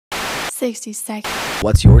60 seconds.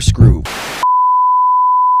 What's your Skroove?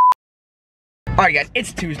 Alright guys,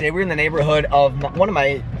 it's Tuesday. We're in the neighborhood of one of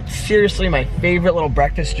my, seriously, my favorite little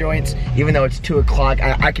breakfast joints. Even though it's 2 o'clock,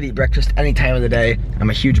 I could eat breakfast any time of the day.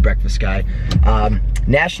 I'm a huge breakfast guy.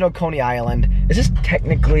 National Coney Island. Is this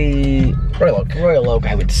technically Royal Oak,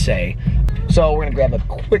 I would say. So we're gonna grab a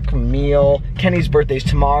quick meal. Kenny's birthday's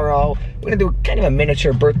tomorrow. We're gonna do kind of a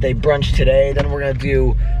miniature birthday brunch today. Then we're gonna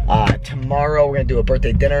do, tomorrow we're gonna do a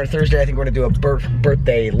birthday dinner. Thursday I think we're gonna do a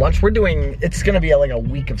birthday lunch. It's gonna be like a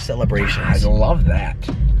week of celebrations. I love that.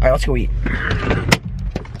 All right, let's go eat.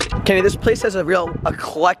 Kenny, this place has a real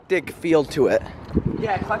eclectic feel to it.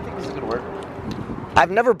 Yeah, eclectic is a good word.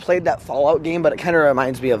 I've never played that Fallout game, but it kind of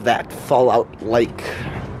reminds me of that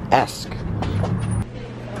Fallout-like-esque.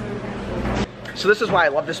 So this is why I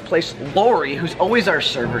love this place. Lori, who's always our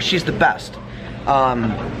server, she's the best.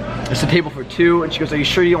 It's a table for 2, and she goes, "Are you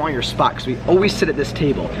sure you don't want your spot?" Because we always sit at this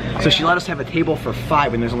table. So she let us have a table for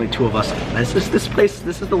 5 when there's only 2 of us. And this place,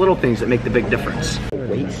 this is the little things that make the big difference. The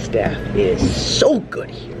wait staff is so good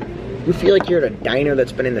here. You feel like you're at a diner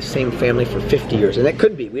that's been in the same family for 50 years. And it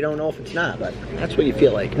could be, we don't know if it's not, but that's what you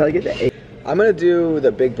feel like. Can I get the egg? I'm gonna do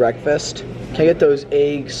the big breakfast. Can I get those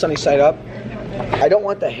eggs sunny side up? I don't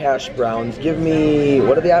want the hash browns. Give me,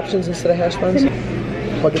 what are the options instead of hash browns?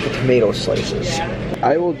 I'll get the tomato slices.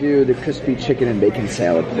 I will do the crispy chicken and bacon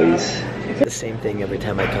salad, please. The same thing every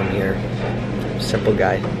time I come here. Simple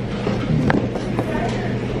guy.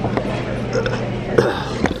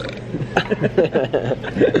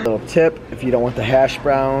 Little tip, if you don't want the hash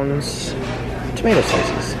browns, tomato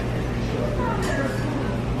slices.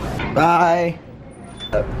 Bye.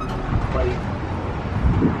 Buddy.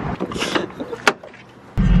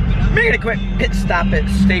 We're gonna quick pit stop at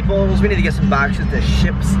Staples. We need to get some boxes to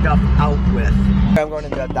ship stuff out with. I'm going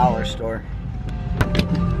into the dollar store.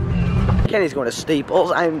 Kenny's going to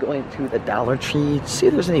Staples. I'm going to the Dollar Tree. See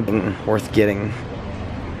if there's anything worth getting.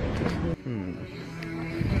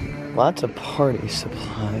 Lots of party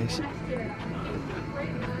supplies.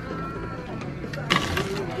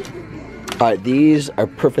 Alright, these are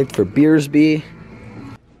perfect for Beersby.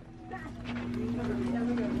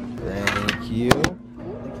 Thank you.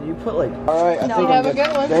 Can you put like, alright, I think have a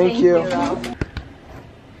good one. Thank you.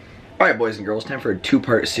 Alright boys and girls, time for a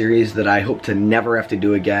 2-part series that I hope to never have to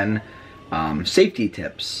do again. Safety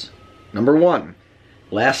tips. Number 1.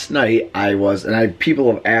 Last night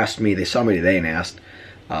people have asked me, they saw me today and asked,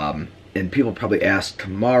 and people probably ask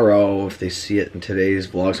tomorrow if they see it in today's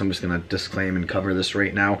vlog, so I'm just gonna disclaim and cover this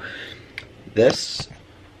right now. This,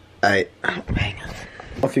 hang on. I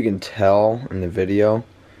don't know if you can tell in the video,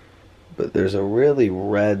 but there's a really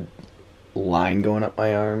red line going up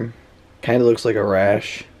my arm. Kind of looks like a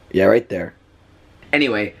rash. Yeah, right there.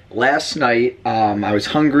 Anyway, last night I was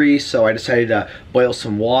hungry, so I decided to boil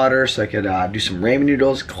some water so I could do some ramen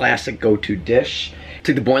noodles, classic go-to dish.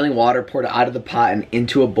 Took the boiling water, poured it out of the pot and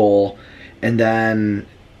into a bowl, and then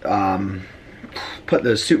put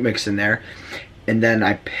the soup mix in there, and then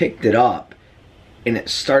I picked it up, and it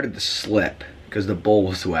started to slip because the bowl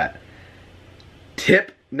was wet.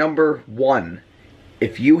 Tip number 1,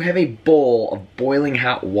 if you have a bowl of boiling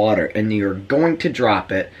hot water and you're going to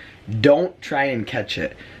drop it, don't try and catch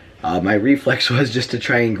it. My reflex was just to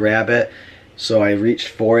try and grab it, so I reached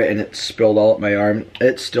for it and it spilled all up my arm.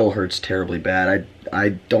 It still hurts terribly bad. I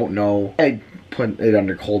don't know. I put it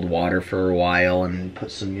under cold water for a while and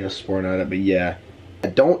put some Neosporin on it, but yeah.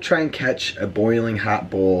 Don't try and catch a boiling hot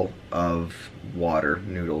bowl of water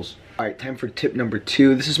noodles. Alright, time for tip number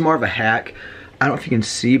 2. This is more of a hack. I don't know if you can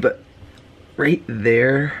see, but right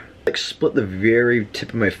there, like split the very tip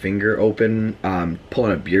of my finger open,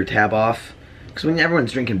 pulling a beer tab off. Because when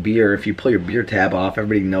everyone's drinking beer, if you pull your beer tab off,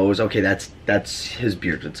 everybody knows, okay, that's his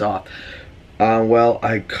beer that's off. Well,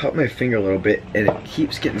 I cut my finger a little bit, and it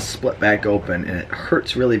keeps getting split back open, and it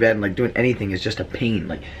hurts really bad, and like doing anything is just a pain.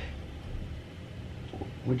 Like,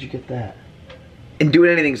 where'd you get that? And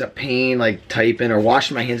doing anything is a pain, like typing or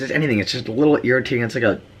washing my hands, just anything. It's just a little irritating. It's like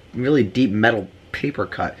a really deep metal paper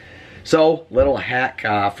cut. So, little hack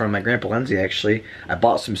from my Grandpa Lindsay, actually. I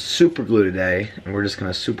bought some super glue today, and we're just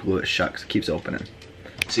gonna super glue it shut because it keeps opening.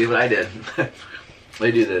 See what I did?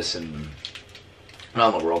 They do this in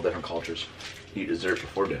around the world, different cultures. Eat dessert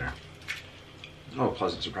before dinner. Oh, a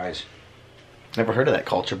pleasant surprise. Never heard of that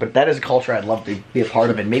culture, but that is a culture I'd love to be a part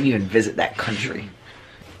of and maybe even visit that country.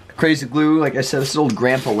 Crazy glue, like I said, this is an old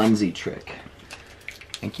Grandpa Lindsay trick.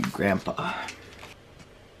 Thank you, Grandpa.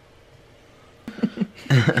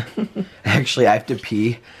 Actually, I have to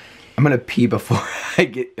pee. I'm gonna pee before I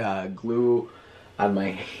get glue on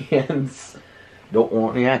my hands. Don't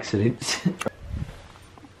want any accidents.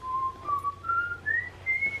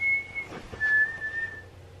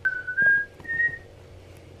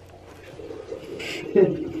 No.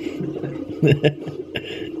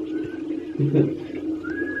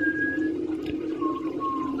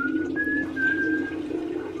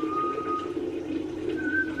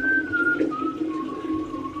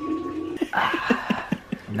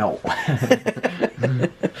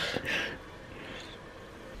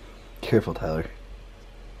 Careful, Tyler.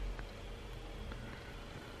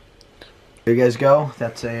 There you guys go.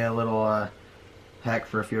 That's a little hack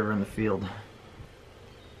for if you're ever in the field.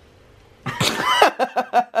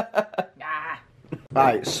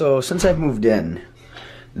 Alright, so since I've moved in,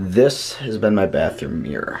 this has been my bathroom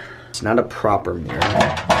mirror. It's not a proper mirror.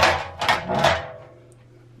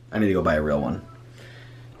 I need to go buy a real one.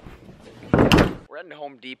 We're at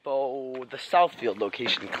Home Depot. The Southfield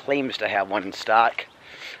location claims to have one in stock.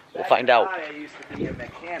 We'll find out. I used to be a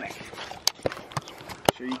mechanic.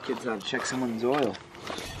 Show you kids how to check someone's oil.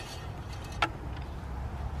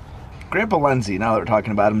 Grandpa Lindsay, now that we're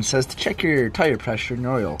talking about him, says to check your tire pressure and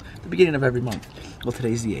oil at the beginning of every month. Well,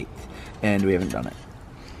 today's the 8th, and we haven't done it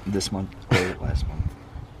this month or last month.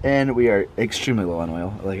 And we are extremely low on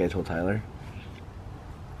oil, like I told Tyler.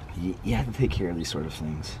 You have to take care of these sort of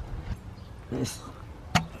things. This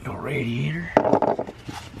little radiator.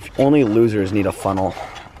 Only losers need a funnel.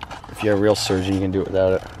 If you're a real surgeon, you can do it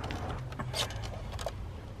without it.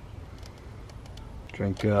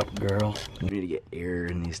 Drink up, girl. You need to get air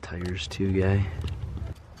in these tires too, guy.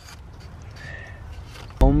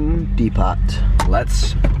 Home Depot.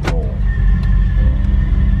 Let's roll.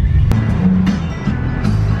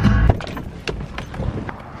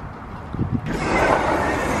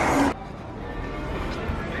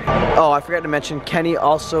 Oh, I forgot to mention, Kenny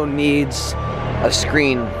also needs a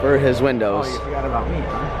screen for his windows. Oh, you forgot about me,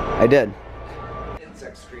 huh? I did.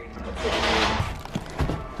 Insect screen.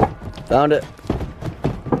 Found it.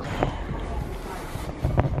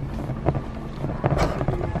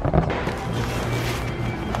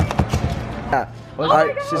 Yeah.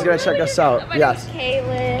 Alright, she's gonna check us out. My Yes. name's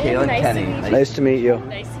Caitlin. Caitlin, nice Kenny. To meet you. Nice to meet you.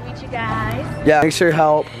 Nice to meet you guys. Yeah, thanks for your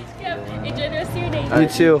help. Yep. Enjoy the rest of your day. You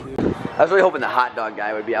too. I was really hoping the hot dog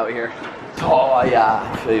guy would be out here. Oh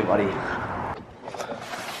yeah, I feel you, buddy.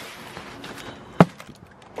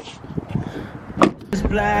 It's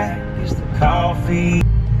black, it's the coffee.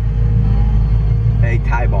 Hey,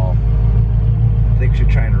 tie ball. I think we should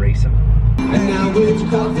try and race him. And now which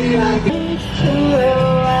coffee I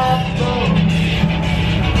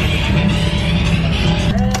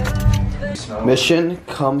Mission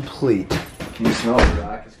complete. Can you smell the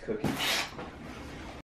rock is cooking?